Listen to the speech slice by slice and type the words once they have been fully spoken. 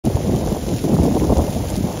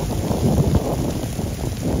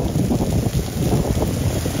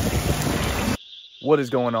What is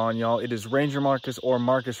going on, y'all? It is RangerMarcus or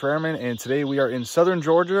Marcus Rareman, and today we are in southern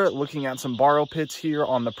Georgia looking at some borrow pits here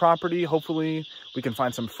on the property. Hopefully we can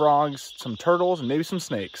find some frogs, some turtles, and maybe some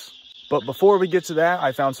snakes. But before we get to that,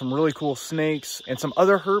 I found some really cool snakes and some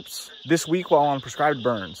other herps this week while on prescribed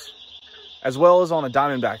burns, as well as on a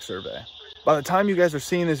diamondback survey. By the time you guys are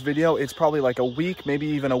seeing this video, it's probably like a week, maybe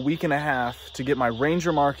even a week and a half to get my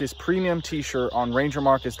RangerMarcus premium t-shirt on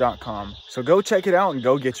RangerMarcus.com. So go check it out and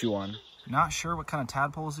go get you one. Not sure what kind of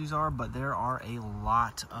tadpoles these are, but there are a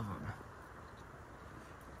lot of them.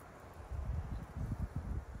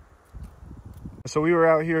 So we were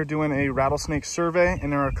out here doing a rattlesnake survey,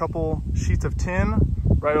 and there are a couple sheets of tin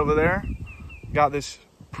right over there. Got this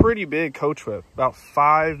pretty big coach whip, about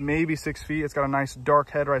 5, maybe 6 feet. It's got a nice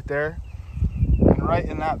dark head right there. And right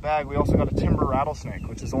in that bag, we also got a timber rattlesnake,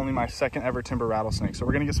 which is only my second ever timber rattlesnake. So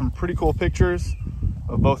we're gonna get some pretty cool pictures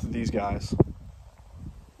of both of these guys.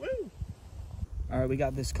 All right, we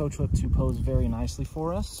got this coach whip to pose very nicely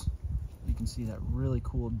for us. You can see that really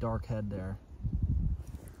cool dark head there.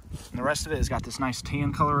 And the rest of it has got this nice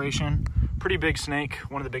tan coloration. Pretty big snake,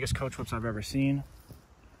 one of the biggest coach whips I've ever seen.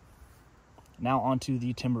 Now onto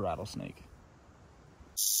the timber rattlesnake.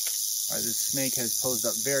 All right, this snake has posed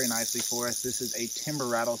up very nicely for us. This is a timber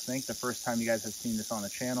rattlesnake, the first time you guys have seen this on the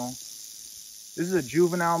channel. This is a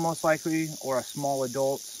juvenile most likely, or a small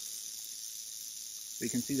adult. You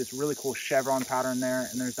can see this really cool chevron pattern there,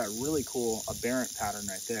 and there's that really cool aberrant pattern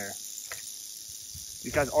right there.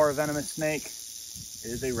 These guys are a venomous snake.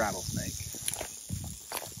 It is a rattlesnake.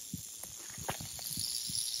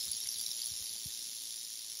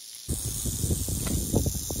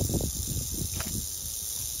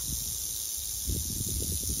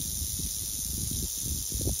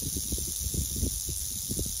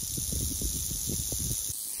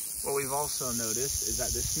 What we've also noticed is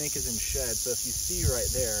that this snake is in shed. So if you see right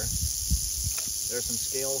there, there's some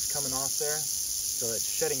scales coming off there. So it's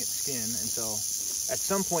shedding its skin. And so at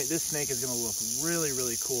some point, this snake is going to look really,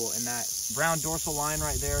 really cool. And that brown dorsal line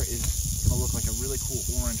right there is going to look like a really cool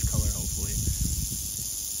orange color, hopefully.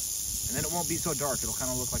 And then it won't be so dark. It'll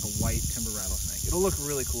kind of look like a white timber rattlesnake. It'll look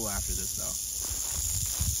really cool after this, though.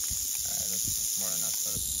 All right, that's more than enough.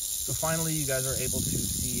 So finally, you guys are able to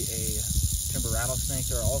see a timber rattlesnake.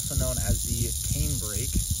 They're also known as the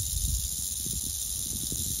canebrake.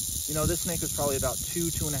 You know, this snake was probably about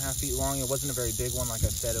 2.5 feet long. It wasn't a very big one. Like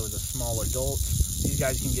I said, it was a small adult. These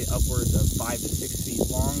guys can get upwards of 5 to 6 feet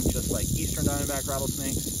long, just like eastern diamondback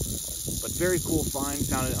rattlesnakes. But very cool find,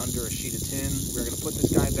 found it under a sheet of tin. We're gonna put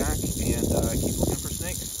this guy back and keep looking for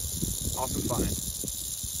snakes. Awesome find.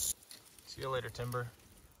 See you later, Timber.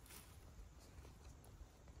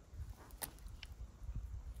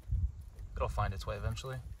 It'll find its way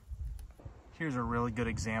eventually. Here's a really good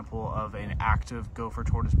example of an active gopher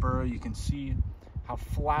tortoise burrow. You can see how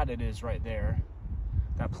flat it is right there.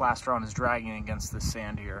 That plastron is dragging against this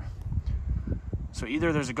sand here. So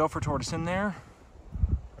either there's a gopher tortoise in there,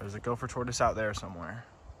 or there's a gopher tortoise out there somewhere.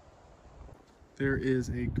 There is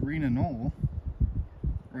a green anole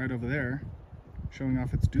right over there, showing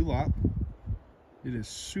off its dewlap. It is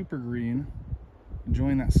super green,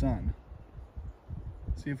 enjoying that sun.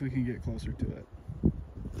 See if we can get closer to it.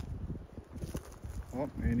 Oh,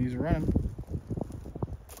 and he's running.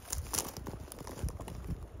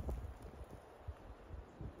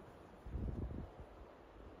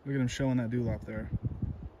 Look at him showing that dewlap there.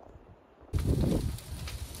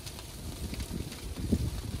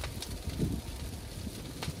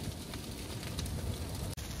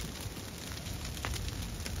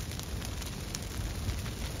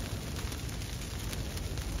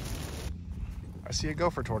 I see a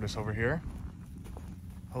gopher tortoise over here.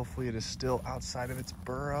 Hopefully it is still outside of its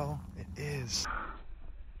burrow. It is.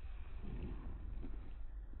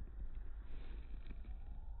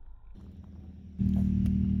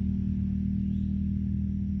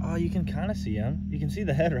 Oh, you can kind of see him. You can see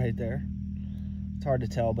the head right there. It's hard to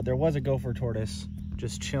tell, but there was a gopher tortoise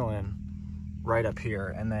just chilling right up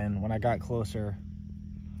here. And then when I got closer,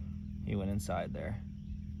 he went inside there.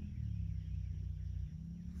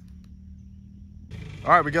 All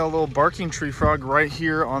right, we got a little barking tree frog right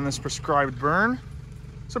here on this prescribed burn.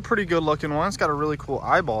 It's a pretty good looking one. It's got a really cool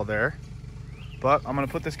eyeball there. But I'm gonna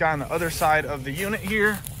put this guy on the other side of the unit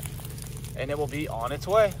here, and it will be on its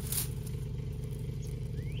way.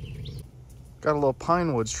 Got a little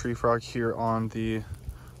pine woods tree frog here on the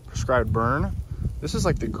prescribed burn. This is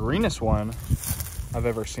like the greenest one I've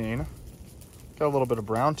ever seen. Got a little bit of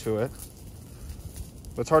brown to it.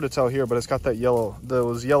 But it's hard to tell here, but it's got that yellow,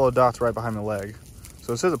 those yellow dots right behind the leg.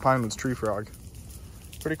 So this is a pine woods tree frog.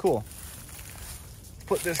 Pretty cool.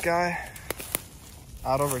 Put this guy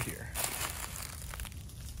out over here.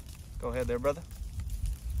 Go ahead there, brother.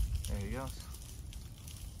 There he goes.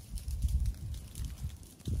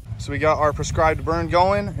 So we got our prescribed burn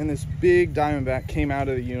going, and this big diamondback came out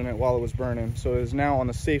of the unit while it was burning. So it is now on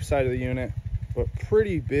the safe side of the unit, but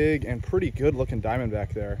pretty big and pretty good looking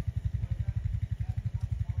diamondback there.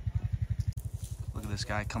 Look at this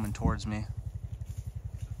guy coming towards me.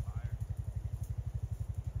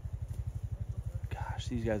 Gosh,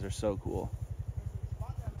 these guys are so cool.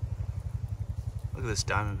 Look at this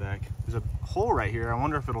diamondback. There's a hole right here. I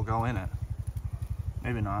wonder if it'll go in it.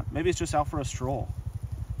 Maybe not. Maybe it's just out for a stroll.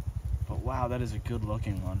 But wow, that is a good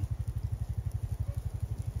looking one.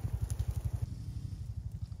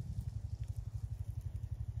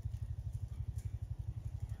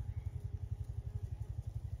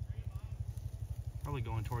 Probably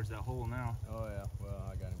going towards that hole now. Oh yeah,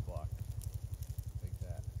 well I got him blocked. Take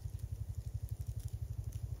that.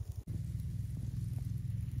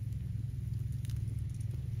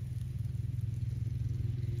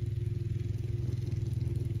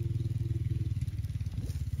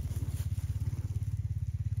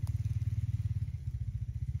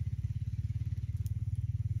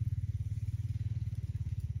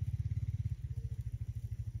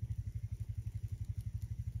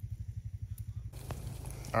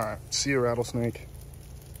 All right, see you, rattlesnake.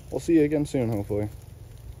 We'll see you again soon, hopefully.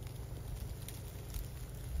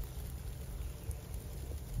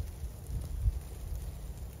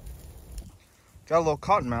 Got a little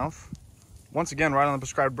cottonmouth. Once again, right on the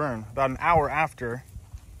prescribed burn. About an hour after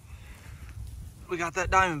we got that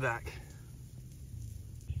diamondback.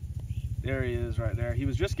 There he is right there. He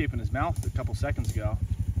was just gaping his mouth a couple seconds ago.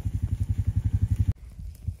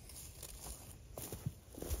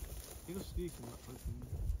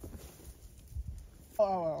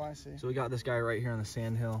 Oh, I see. So we got this guy right here on the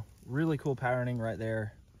sand hill. Really cool patterning right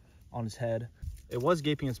there on his head. It was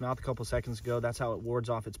gaping its mouth a couple seconds ago. That's how it wards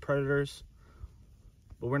off its predators.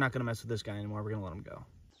 But we're not gonna mess with this guy anymore. We're gonna let him go.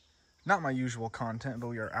 Not my usual content, but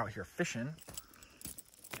we are out here fishing.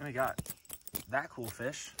 And we got that cool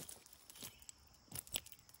fish.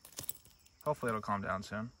 Hopefully it'll calm down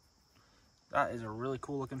soon. That is a really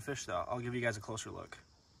cool looking fish though. I'll give you guys a closer look.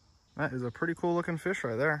 That is a pretty cool looking fish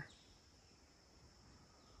right there.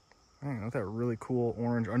 Dang, look at that really cool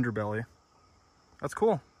orange underbelly. That's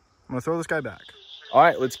cool. I'm gonna throw this guy back. All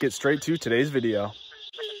right, let's get straight to today's video.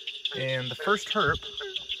 And the first herp,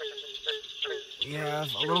 we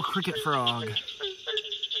have a little cricket frog.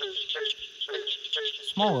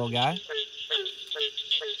 Small little guy.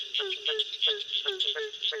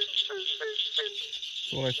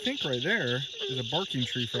 So what I think right there is a barking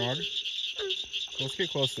tree frog. So let's get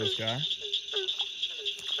close to this guy.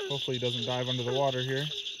 Hopefully he doesn't dive under the water here.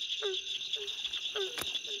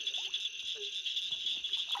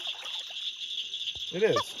 It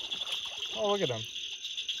is. Oh, look at him.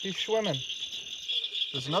 He's swimming.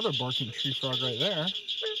 There's another barking tree frog right there.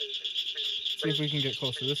 See if we can get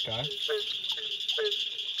close to this guy.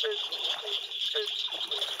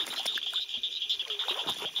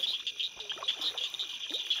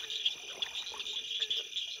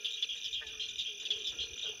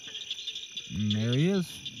 And there he is.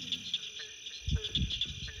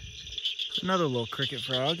 Another little cricket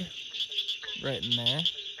frog right in there.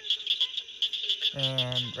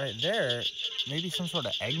 And right there, maybe some sort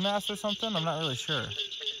of egg mass or something? I'm not really sure.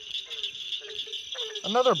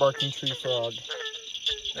 Another barking tree frog.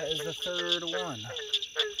 That is the third one.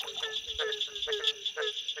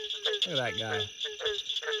 Look at that guy.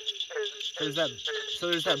 So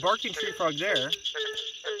there's that barking tree frog there.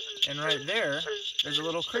 And right there, there's a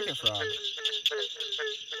little cricket frog.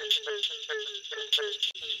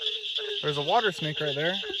 There's a water snake right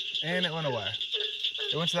there, and it went away.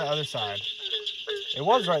 It went to that other side. It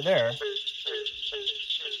was right there.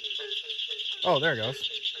 Oh, there it goes.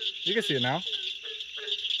 You can see it now.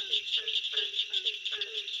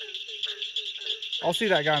 I'll see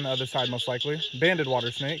that guy on the other side most likely. Banded water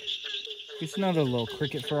snake. It's another little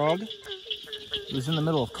cricket frog. It was in the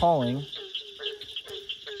middle of calling.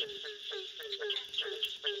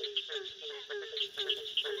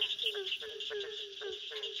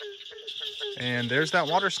 And there's that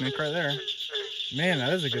water snake right there. Man,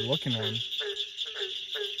 that is a good looking one.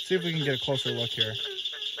 See if we can get a closer look here.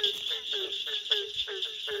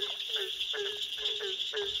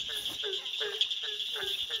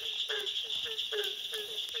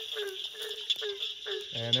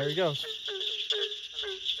 And there he goes.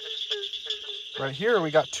 Right here,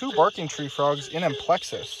 we got two barking tree frogs in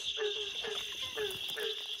amplexus.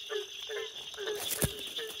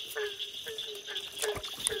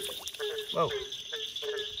 Whoa.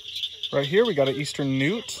 Right here, we got an eastern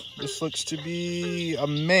newt. This looks to be a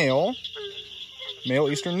male. male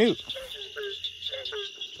eastern newt.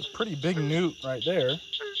 A pretty big newt right there,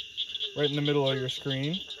 right in the middle of your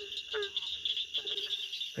screen.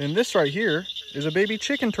 And this right here is a baby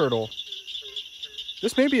chicken turtle.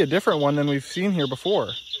 This may be a different one than we've seen here before.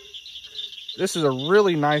 This is a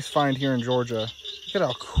really nice find here in Georgia. Look at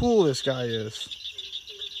how cool this guy is.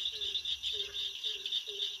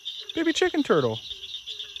 Baby chicken turtle.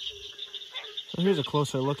 So here's a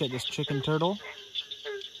closer look at this chicken turtle.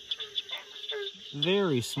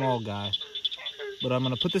 Very small guy. But I'm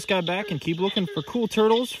gonna put this guy back and keep looking for cool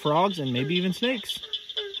turtles, frogs, and maybe even snakes.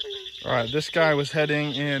 All right, this guy was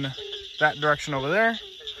heading in that direction over there.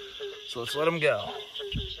 So let's let him go.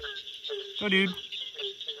 Go, dude.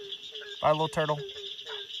 Bye, little turtle.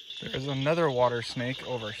 There's another water snake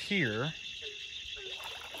over here.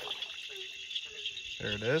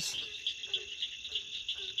 There it is.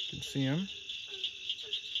 You can see him.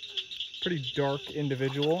 Pretty dark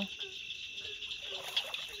individual.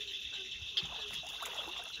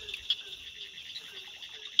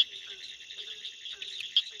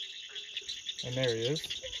 And there he is.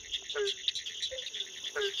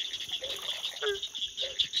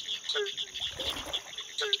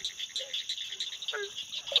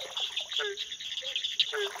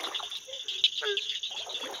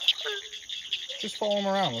 Just follow him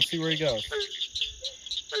around. Let's see where he goes.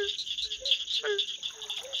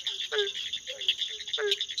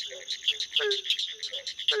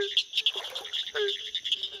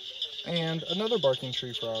 And another barking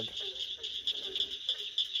tree frog.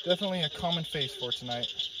 Definitely a common face for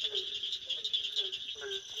tonight.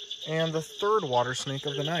 And the third water snake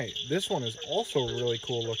of the night. This one is also really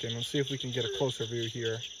cool looking. Let's see if we can get a closer view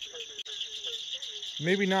here.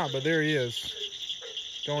 Maybe not, but there he is.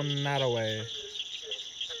 Going that way.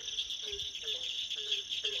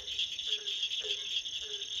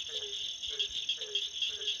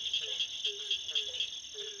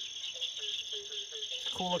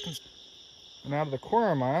 Cool looking. And out of the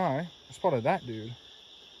corner of my eye, I spotted that dude.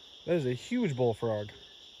 That is a huge bullfrog.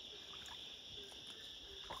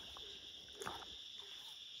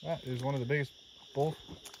 That is one of the biggest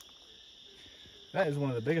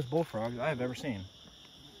bullfrogs I have ever seen.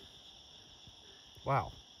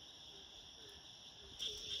 Wow.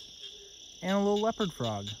 And a little leopard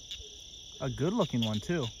frog. A good looking one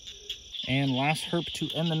too. And last herp to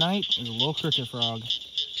end the night is a little cricket frog.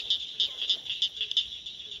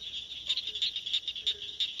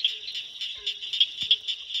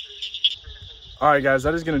 Alright guys,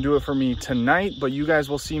 that is going to do it for me tonight, but you guys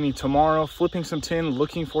will see me tomorrow flipping some tin,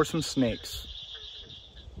 looking for some snakes.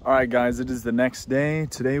 Alright guys, it is the next day.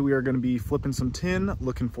 Today we are going to be flipping some tin,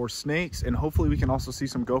 looking for snakes, and hopefully we can also see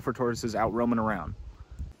some gopher tortoises out roaming around.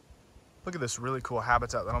 Look at this really cool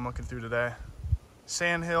habitat that I'm looking through today.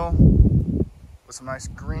 Sand hill with some nice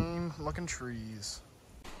green looking trees.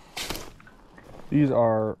 These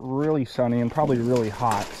are really sunny and probably really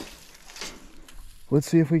hot. Let's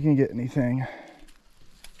see if we can get anything.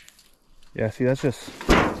 Yeah, see, that's just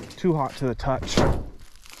too hot to the touch.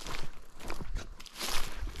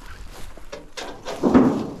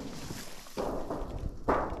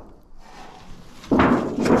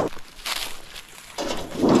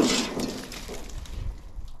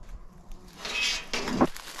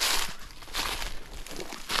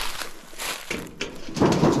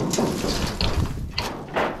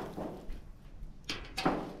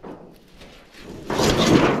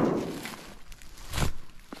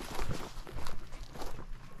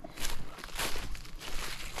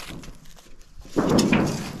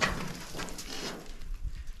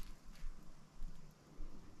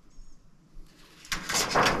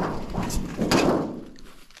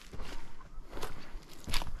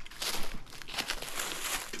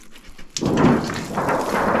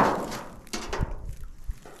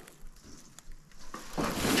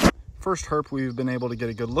 First herp we've been able to get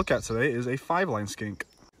a good look at today is a 5-line skink.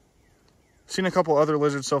 Seen a couple other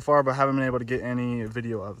lizards so far, but haven't been able to get any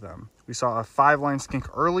video of them. We saw a 5-line skink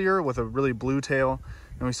earlier with a really blue tail,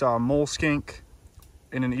 and we saw a mole skink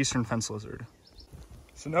and an eastern fence lizard.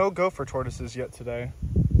 So no gopher tortoises yet today,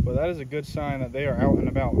 but that is a good sign that they are out and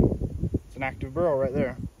about. It's an active burrow right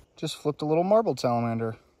there. Just flipped a little marbled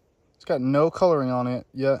salamander. It's got no coloring on it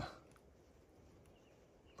yet.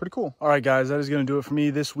 Pretty cool. All right, guys, that is going to do it for me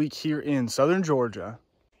this week here in southern Georgia.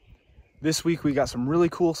 This week we got some really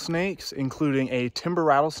cool snakes, including a timber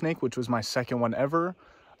rattlesnake, which was my second one ever,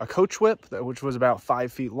 a coach whip, which was about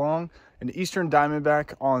 5 feet long, an eastern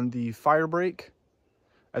diamondback on the firebreak,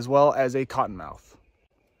 as well as a cottonmouth.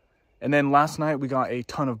 And then last night we got a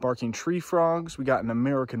ton of barking tree frogs, we got an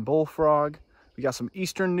American bullfrog, we got some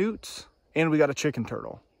eastern newts, and we got a chicken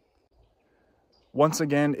turtle. Once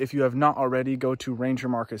again, if you have not already, go to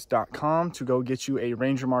RangerMarcus.com to go get you a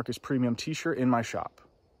RangerMarcus Premium t-shirt in my shop.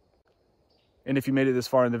 And if you made it this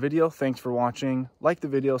far in the video, thanks for watching. Like the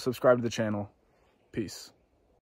video, subscribe to the channel. Peace.